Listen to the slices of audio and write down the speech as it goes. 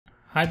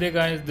Hi there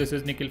guys, this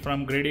is Nikhil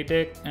from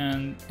GreedyTech,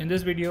 and in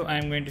this video I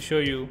am going to show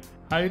you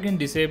how you can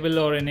disable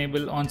or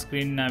enable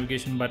on-screen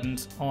navigation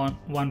buttons on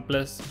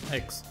Oneplus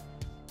X.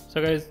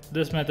 So guys,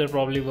 this method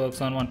probably works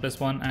on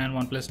OnePlus 1 and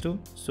OnePlus 2,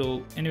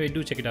 so anyway,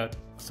 do check it out.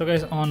 So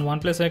guys, on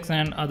OnePlus X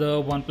and other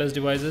OnePlus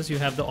devices you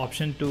have the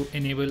option to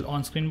enable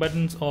on-screen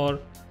buttons or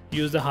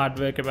use the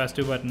hardware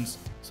capacitive buttons.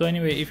 So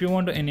anyway, if you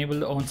want to enable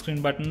the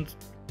on-screen buttons,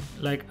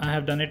 like I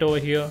have done it over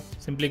here,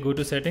 simply go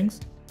to settings,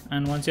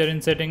 and once you're in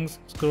settings,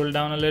 scroll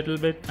down a little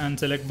bit and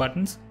select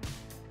buttons.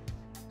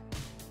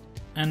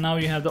 And now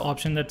you have the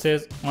option that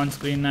says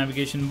on-screen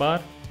navigation bar.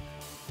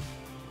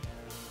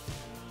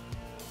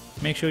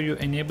 Make sure you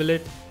enable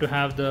it to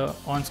have the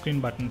on-screen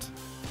buttons.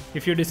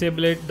 If you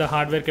disable it, the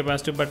hardware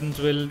capacitive buttons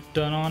will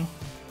turn on.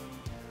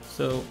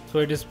 So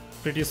it is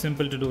pretty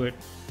simple to do it.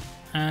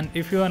 And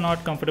if you are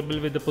not comfortable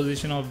with the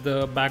position of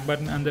the back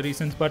button and the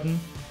recent button,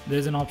 there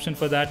is an option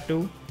for that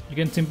too. You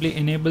can simply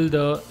enable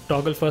the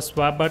toggle first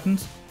swap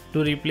buttons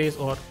to replace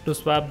or to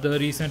swap the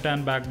recent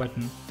and back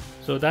button.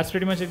 So that's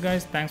pretty much it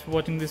guys. Thanks for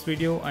watching this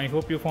video. I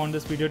hope you found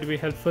this video to be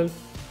helpful.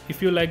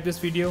 If you like this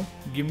video,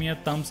 give me a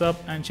thumbs up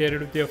and share it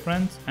with your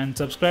friends, and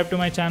subscribe to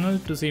my channel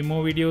to see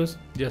more videos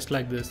just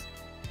like this.